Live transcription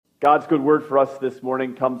God's good word for us this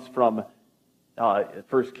morning comes from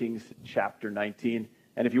 1 Kings chapter 19.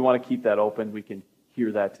 And if you want to keep that open, we can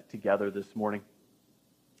hear that together this morning.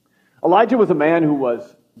 Elijah was a man who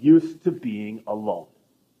was used to being alone.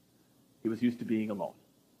 He was used to being alone.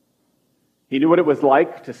 He knew what it was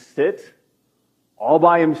like to sit all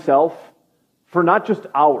by himself for not just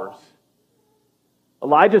hours.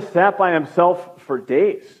 Elijah sat by himself for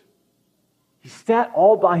days. He sat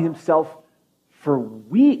all by himself for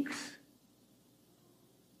weeks.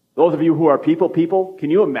 Those of you who are people, can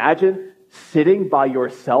you imagine sitting by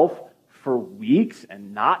yourself for weeks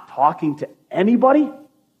and not talking to anybody?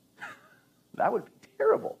 That would be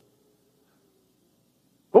terrible.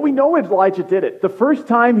 But we know Elijah did it. The first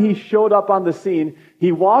time he showed up on the scene,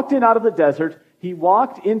 he walked in out of the desert. He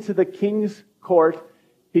walked into the king's court.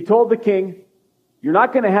 He told the king, "You're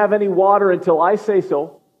not going to have any water until I say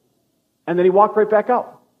so." And then he walked right back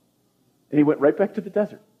out. And he went right back to the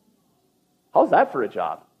desert. How's that for a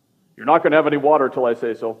job? "You're not going to have any water until I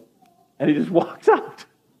say so." And he just walks out.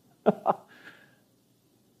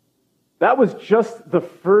 That was just the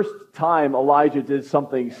first time Elijah did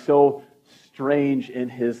something so strange in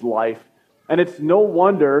his life. And it's no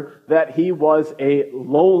wonder that he was a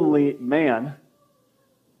lonely man.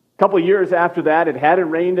 A couple of years after that, it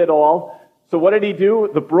hadn't rained at all. So what did he do?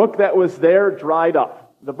 The brook that was there dried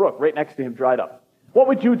up. The brook right next to him dried up. What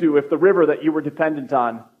would you do if the river that you were dependent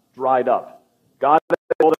on dried up? God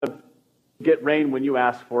told him, get rain when you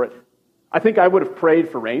ask for it. I think I would have prayed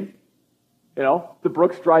for rain. The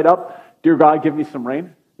brook's dried up. Dear God, give me some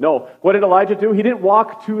rain. No. What did Elijah do? He didn't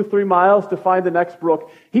walk 2 or 3 miles to find the next brook.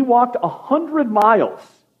 He walked 100 miles,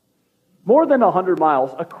 more than 100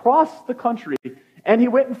 miles, across the country, and he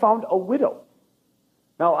went and found a widow.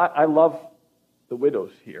 Now, I love the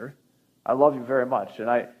widows here. I love you very much, and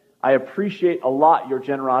I appreciate a lot your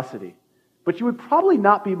generosity. But you would probably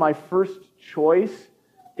not be my first choice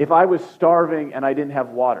if I was starving and I didn't have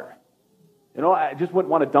water. I just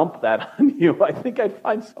wouldn't want to dump that on you. I think I'd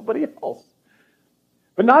find somebody else.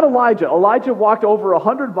 But not Elijah. Elijah walked over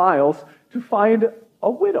 100 miles to find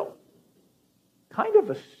a widow. Kind of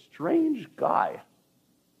a strange guy.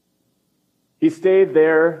 He stayed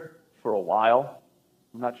there for a while.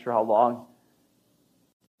 I'm not sure how long.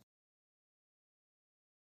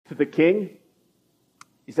 To the king,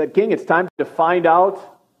 he said, "King, it's time to find out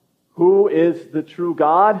who is the true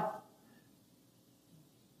God."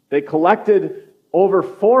 They collected over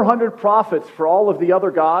 400 prophets for all of the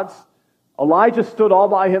other gods. Elijah stood all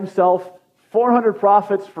by himself, 400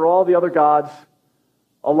 prophets for all the other gods.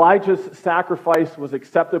 Elijah's sacrifice was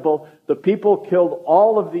acceptable. The people killed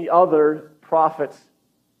all of the other prophets.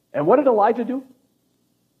 And what did Elijah do?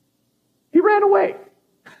 He ran away.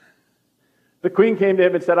 The queen came to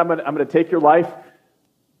him and said, I'm going to take your life.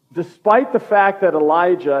 Despite the fact that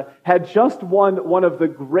Elijah had just won one of the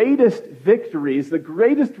greatest victories, the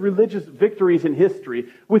greatest religious victories in history,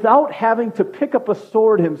 without having to pick up a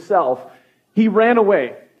sword himself, he ran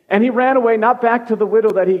away. And he ran away not back to the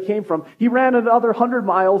widow that he came from. He ran another 100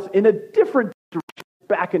 miles in a different direction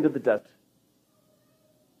back into the desert.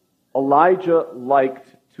 Elijah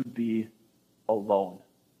liked to be alone.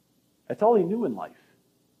 That's all he knew in life.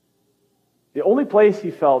 The only place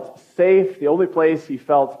he felt safe, the only place he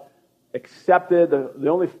felt accepted, the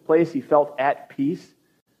only place he felt at peace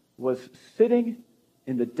was sitting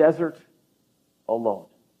in the desert alone.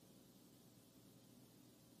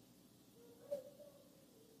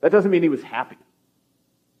 That doesn't mean he was happy.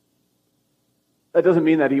 That doesn't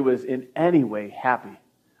mean that he was in any way happy.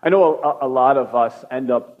 I know a lot of us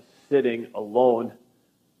end up sitting alone,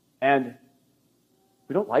 and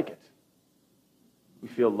we don't like it. We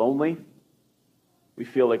feel lonely. We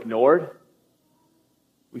feel ignored.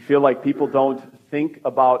 We feel like people don't think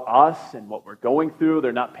about us and what we're going through.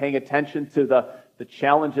 They're not paying attention to the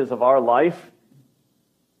challenges of our life.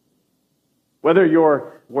 Whether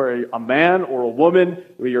you're a man or a woman,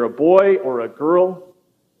 or you're a boy or a girl,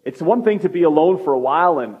 it's one thing to be alone for a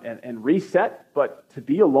while and reset, but to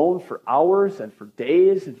be alone for hours and for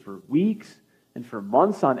days and for weeks and for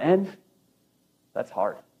months on end, that's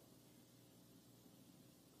hard.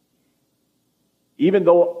 Even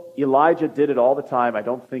though Elijah did it all the time, I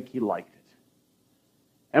don't think he liked it.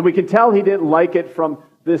 And we can tell he didn't like it from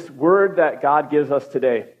this word that God gives us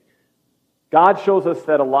today. God shows us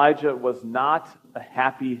that Elijah was not a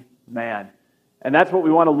happy man. And that's what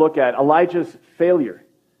we want to look at, Elijah's failure.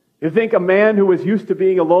 You think a man who was used to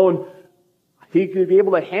being alone, he could be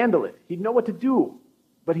able to handle it. He'd know what to do.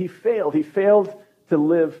 But he failed. He failed to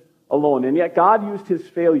live alone. And yet God used his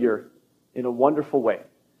failure in a wonderful way.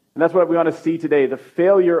 And that's what we want to see today, the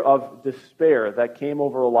failure of despair that came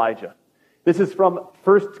over Elijah. This is from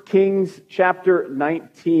 1 Kings chapter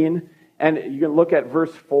 19, and you can look at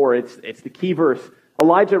verse 4. It's the key verse.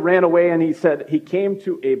 Elijah ran away, and he said he came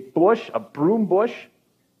to a bush, a broom bush.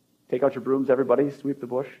 Take out your brooms, everybody. Sweep the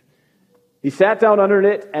bush. He sat down under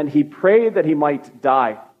it, and he prayed that he might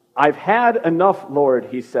die. I've had enough, Lord,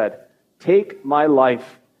 he said. Take my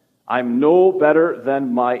life. I'm no better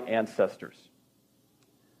than my ancestors.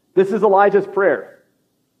 This is Elijah's prayer.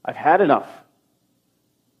 I've had enough.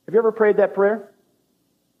 Have you ever prayed that prayer?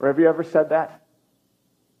 Or have you ever said that?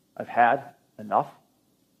 I've had enough.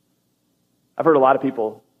 I've heard a lot of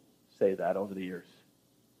people say that over the years.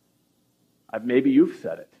 Maybe you've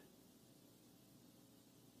said it.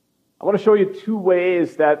 I want to show you two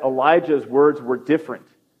ways that Elijah's words were different.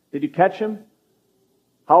 Did you catch him?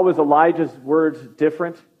 How was Elijah's words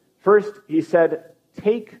different? First, he said,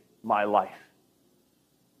 take my life.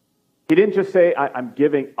 He didn't just say, I'm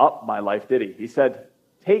giving up my life, did he? He said,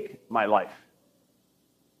 take my life.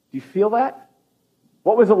 Do you feel that?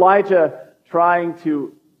 What was Elijah trying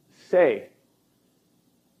to say?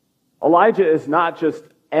 Elijah is not just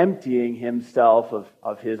emptying himself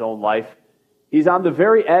of his own life. He's on the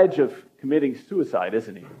very edge of committing suicide,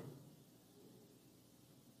 isn't he?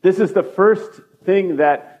 This is the first thing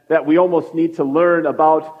that we almost need to learn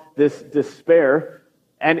about this despair.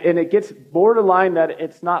 And it gets borderline that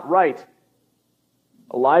it's not right.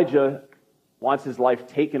 Elijah wants his life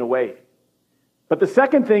taken away. But the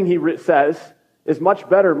second thing he says is much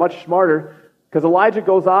better, much smarter, because Elijah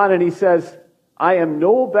goes on and he says, I am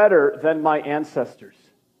no better than my ancestors.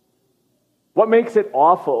 What makes it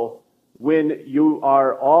awful when you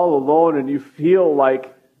are all alone and you feel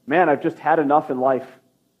like, man, I've just had enough in life?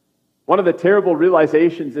 One of the terrible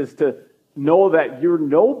realizations is to know that you're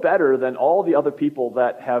no better than all the other people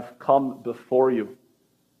that have come before you.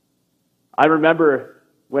 I remember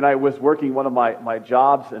when I was working one of my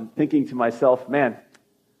jobs and thinking to myself, man,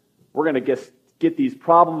 we're going to get these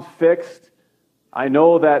problems fixed. I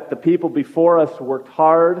know that the people before us worked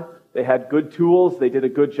hard. They had good tools. They did a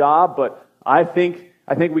good job. But I think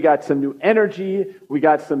we got some new energy. We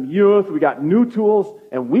got some youth. We got new tools.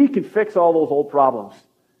 And we can fix all those old problems.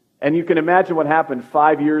 And you can imagine what happened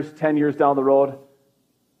 5 years, 10 years down the road.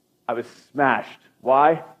 I was smashed.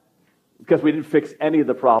 Why? Because we didn't fix any of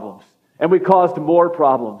the problems. And we caused more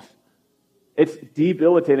problems. It's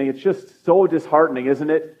debilitating. It's just so disheartening,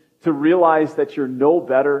 isn't it? To realize that you're no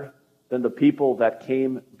better than the people that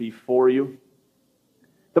came before you.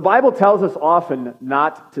 The Bible tells us often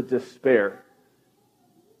not to despair.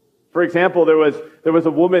 For example, there was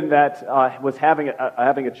a woman that was having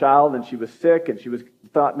a child, and she was sick, and she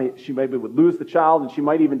thought she maybe would lose the child, and she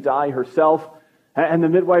might even die herself. And the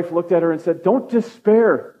midwife looked at her and said, "Don't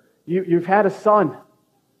despair. You've had a son."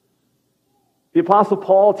 The Apostle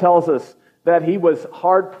Paul tells us that he was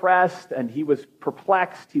hard-pressed, and he was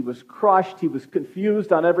perplexed, he was crushed, he was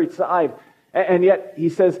confused on every side. And yet, he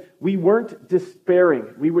says, we weren't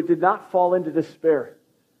despairing. We did not fall into despair.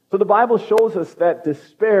 So the Bible shows us that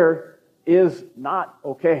despair is not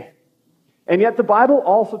okay. And yet the Bible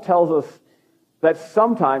also tells us that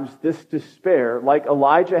sometimes this despair, like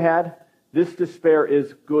Elijah had, this despair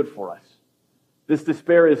is good for us. This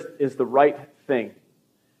despair is the right thing.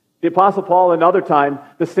 The Apostle Paul, another time,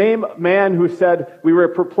 the same man who said, we were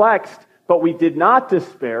perplexed, but we did not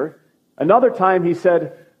despair, another time he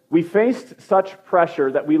said, we faced such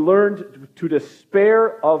pressure that we learned to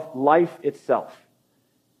despair of life itself.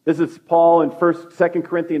 This is Paul in 2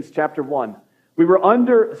 Corinthians chapter 1. We were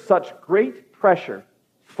under such great pressure,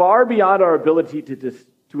 far beyond our ability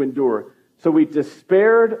to endure, so we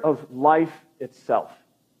despaired of life itself.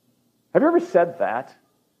 Have you ever said that?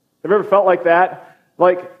 Have you ever felt like that?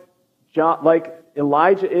 Like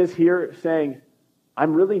Elijah is here saying,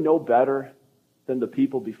 I'm really no better than the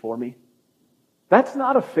people before me. That's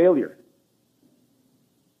not a failure.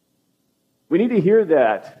 We need to hear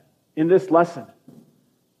that in this lesson.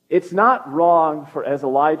 It's not wrong for, as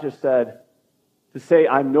Elijah said, to say,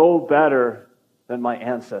 I'm no better than my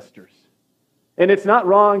ancestors. And it's not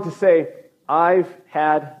wrong to say, I've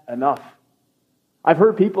had enough. I've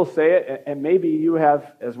heard people say it, and maybe you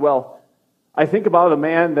have as well. I think about a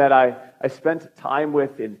man that I spent time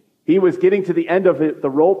with, and he was getting to the end of the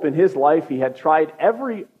rope in his life. He had tried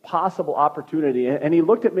every possible opportunity, and he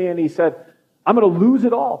looked at me and he said, I'm going to lose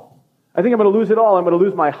it all. I think I'm going to lose it all. I'm going to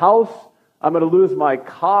lose my house. I'm going to lose my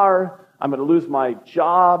car. I'm going to lose my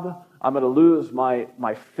job. I'm going to lose my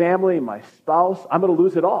family, my spouse. I'm going to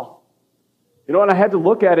lose it all. You know, and I had to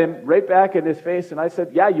look at him right back in his face, and I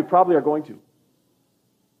said, yeah, you probably are going to.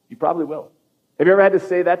 You probably will. Have you ever had to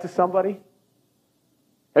say that to somebody?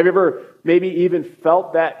 Have you ever maybe even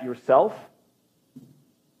felt that yourself?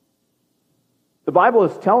 The Bible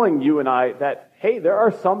is telling you and I that, hey, there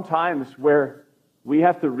are some times where we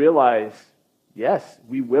have to realize, yes,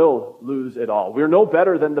 we will lose it all. We're no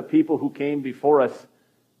better than the people who came before us.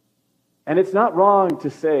 And it's not wrong to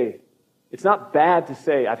say, it's not bad to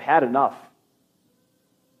say, I've had enough.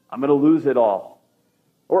 I'm going to lose it all.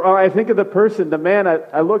 Or I think of the person, the man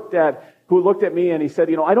I looked at, who looked at me and he said,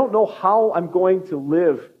 I don't know how I'm going to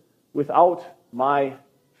live without my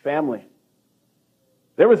family.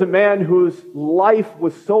 There was a man whose life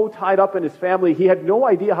was so tied up in his family, he had no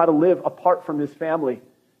idea how to live apart from his family.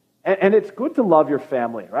 And it's good to love your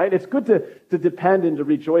family, right? It's good to depend and to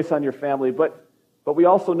rejoice on your family, but we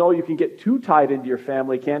also know you can get too tied into your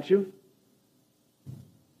family, can't you?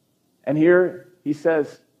 And here he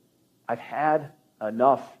says, I've had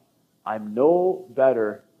enough. I'm no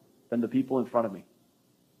better than the people in front of me.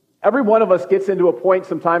 Every one of us gets into a point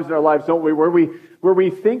sometimes in our lives, don't we, where we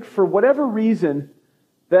think for whatever reason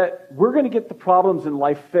that we're going to get the problems in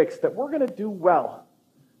life fixed, that we're going to do well,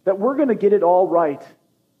 that we're going to get it all right.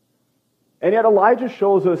 And yet Elijah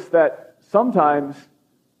shows us that sometimes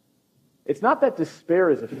it's not that despair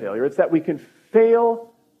is a failure, it's that we can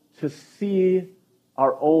fail to see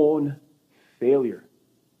our own failure.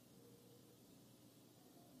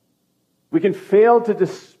 We can fail to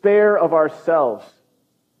despair of ourselves.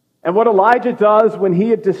 And what Elijah does when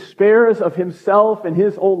he despairs of himself and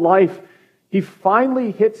his own life, he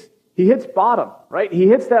finally hits bottom, right? He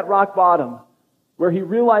hits that rock bottom where he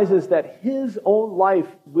realizes that his own life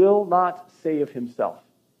will not save himself.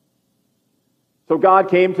 So God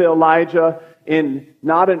came to Elijah in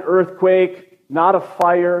not an earthquake, not a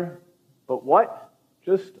fire, but what?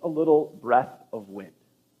 Just a little breath of wind.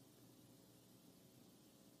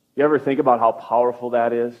 You ever think about how powerful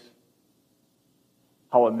that is?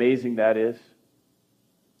 How amazing that is?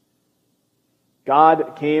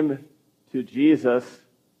 God came to Jesus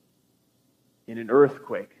in an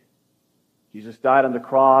earthquake. Jesus died on the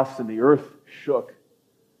cross and the earth shook.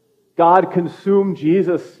 God consumed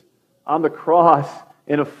Jesus on the cross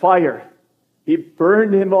in a fire. He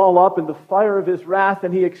burned him all up in the fire of his wrath,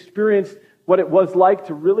 and he experienced what it was like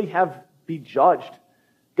to really be judged.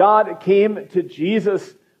 God came to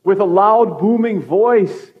Jesus with a loud, booming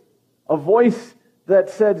voice, a voice that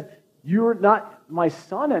said, "You're not my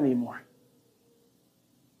son anymore."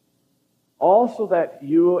 All so that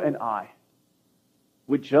you and I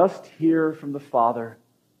would just hear from the Father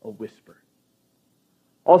a whisper.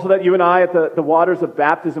 Also that you and I at the waters of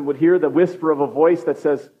baptism would hear the whisper of a voice that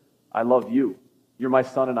says, "I love you. You're my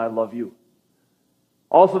son and I love you."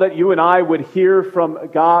 Also that you and I would hear from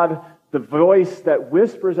God the voice that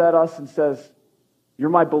whispers at us and says, "You're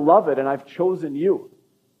my beloved and I've chosen you."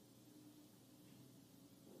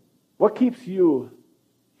 What keeps you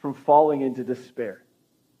from falling into despair?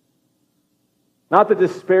 Not the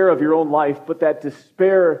despair of your own life, but that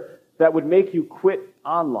despair that would make you quit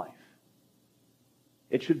on life.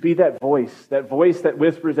 It should be that voice that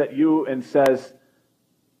whispers at you and says,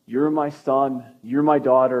 "You're my son, you're my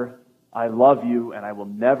daughter, I love you, and I will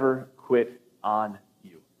never quit on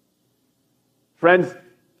you." Friends,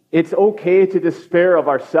 it's okay to despair of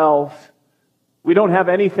ourselves. We don't have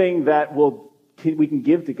anything that we can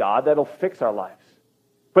give to God that'll fix our lives.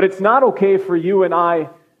 But it's not okay for you and I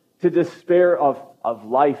to despair of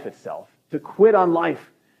life itself, to quit on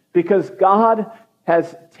life, because God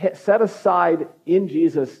has set aside in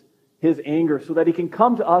Jesus his anger so that he can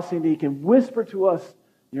come to us and he can whisper to us,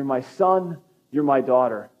 "You're my son, you're my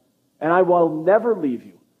daughter, and I will never leave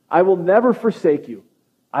you. I will never forsake you,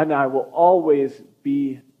 and I will always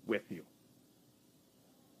be with you."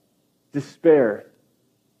 Despair.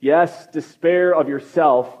 Yes, despair of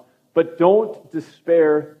yourself, but don't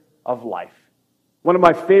despair of life. One of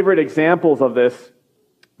my favorite examples of this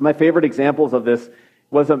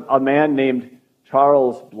was a man named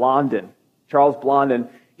Charles Blondin. Charles Blondin,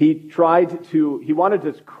 he wanted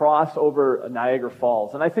to cross over Niagara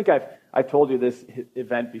Falls. And I think I've told you this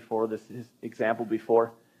event before, his example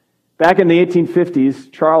before. Back in the 1850s,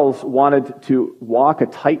 Charles wanted to walk a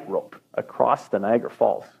tightrope across the Niagara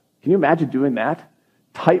Falls. Can you imagine doing that?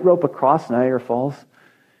 Tightrope across Niagara Falls?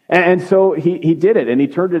 And so he did it, and he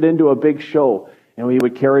turned it into a big show. And he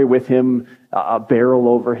would carry with him a barrel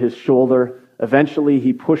over his shoulder. Eventually,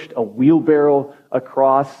 he pushed a wheelbarrow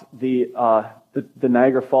across the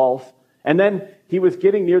Niagara Falls. And then he was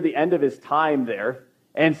getting near the end of his time there.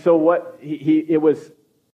 And so he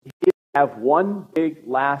did have one big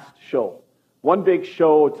last show. One big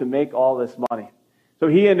show to make all this money. So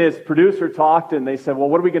he and his producer talked, and they said, "Well,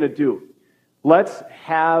 what are we going to do? Let's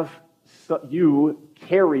have you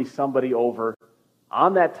carry somebody over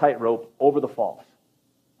on that tightrope over the falls."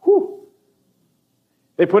 Whew.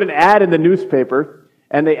 They put an ad in the newspaper,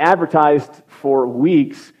 and they advertised for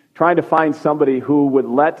weeks trying to find somebody who would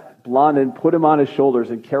let Blondin put him on his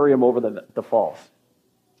shoulders and carry him over the falls.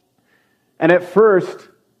 And at first,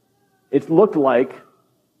 it looked like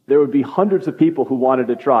there would be hundreds of people who wanted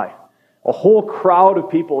to try. A whole crowd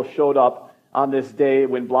of people showed up on this day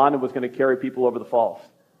when Blondin was going to carry people over the falls.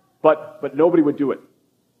 But nobody would do it.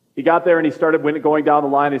 He got there and he started going down the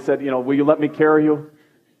line. He said, will you let me carry you?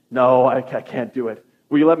 No, I can't do it.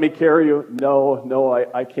 Will you let me carry you? No,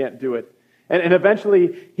 I can't do it. And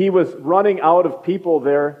eventually he was running out of people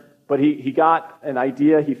there, but he got an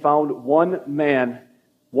idea. He found one man.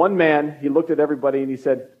 He looked at everybody and he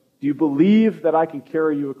said, do you believe that I can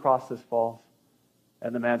carry you across this falls?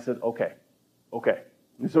 And the man said, okay.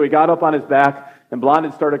 And so he got up on his back, and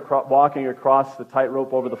Blondin started walking across the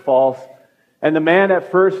tightrope over the falls. And the man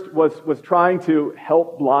at first was trying to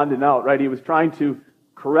help Blondin out, right? He was trying to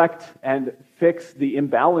correct and fix the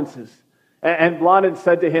imbalances. And Blondin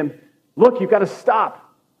said to him, look, you've got to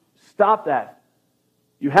stop. Stop that.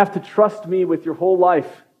 You have to trust me with your whole life.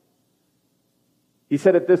 He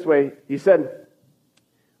said it this way. He said,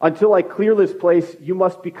 until I clear this place, you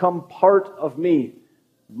must become part of me.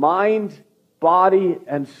 Mind, body,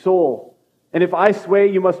 and soul. And if I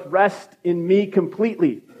sway, you must rest in me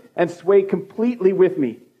completely and sway completely with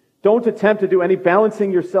me. Don't attempt to do any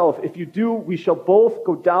balancing yourself. If you do, we shall both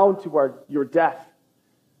go down to your death.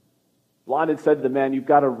 Blondin said to the man, you've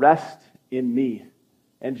got to rest in me.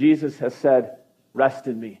 And Jesus has said, rest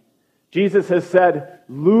in me. Jesus has said,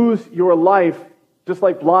 lose your life. Just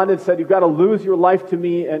like Blondin said, you've got to lose your life to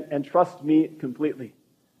me and trust me completely.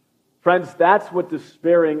 Friends, that's what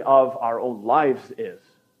despairing of our own lives is.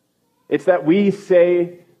 It's that we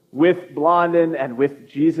say with Blondin and with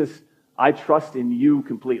Jesus, I trust in you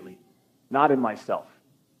completely, not in myself.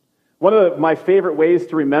 One of my favorite ways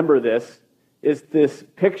to remember this is this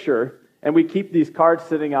picture, and we keep these cards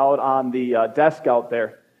sitting out on the desk out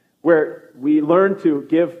there, where we learn to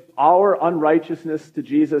give our unrighteousness to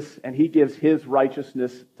Jesus, and he gives his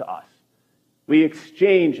righteousness to us. We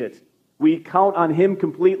exchange it. We count on him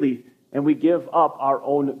completely, and we give up our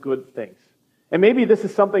own good things. And maybe this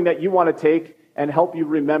is something that you want to take and help you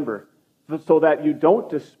remember, so that you don't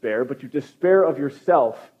despair, but you despair of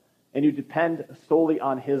yourself, and you depend solely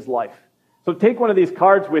on his life. So take one of these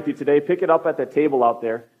cards with you today. Pick it up at the table out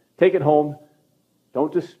there. Take it home.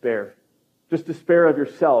 Don't despair. Just despair of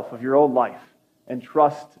yourself, of your own life, and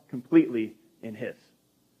trust completely in his.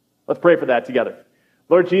 Let's pray for that together.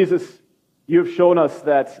 Lord Jesus, you have shown us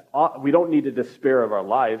that we don't need to despair of our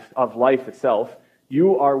lives, of life itself.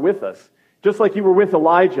 You are with us, just like you were with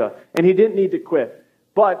Elijah, and he didn't need to quit.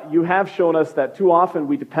 But you have shown us that too often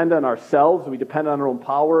we depend on ourselves, we depend on our own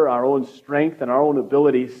power, our own strength, and our own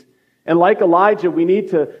abilities. And like Elijah, we need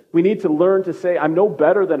to learn to say, I'm no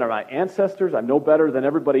better than my ancestors, I'm no better than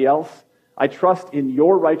everybody else. I trust in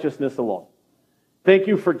your righteousness alone. Thank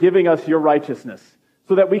you for giving us your righteousness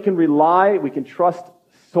so that we can trust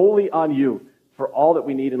solely on you for all that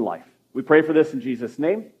we need in life. We pray for this in Jesus'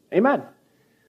 name. Amen.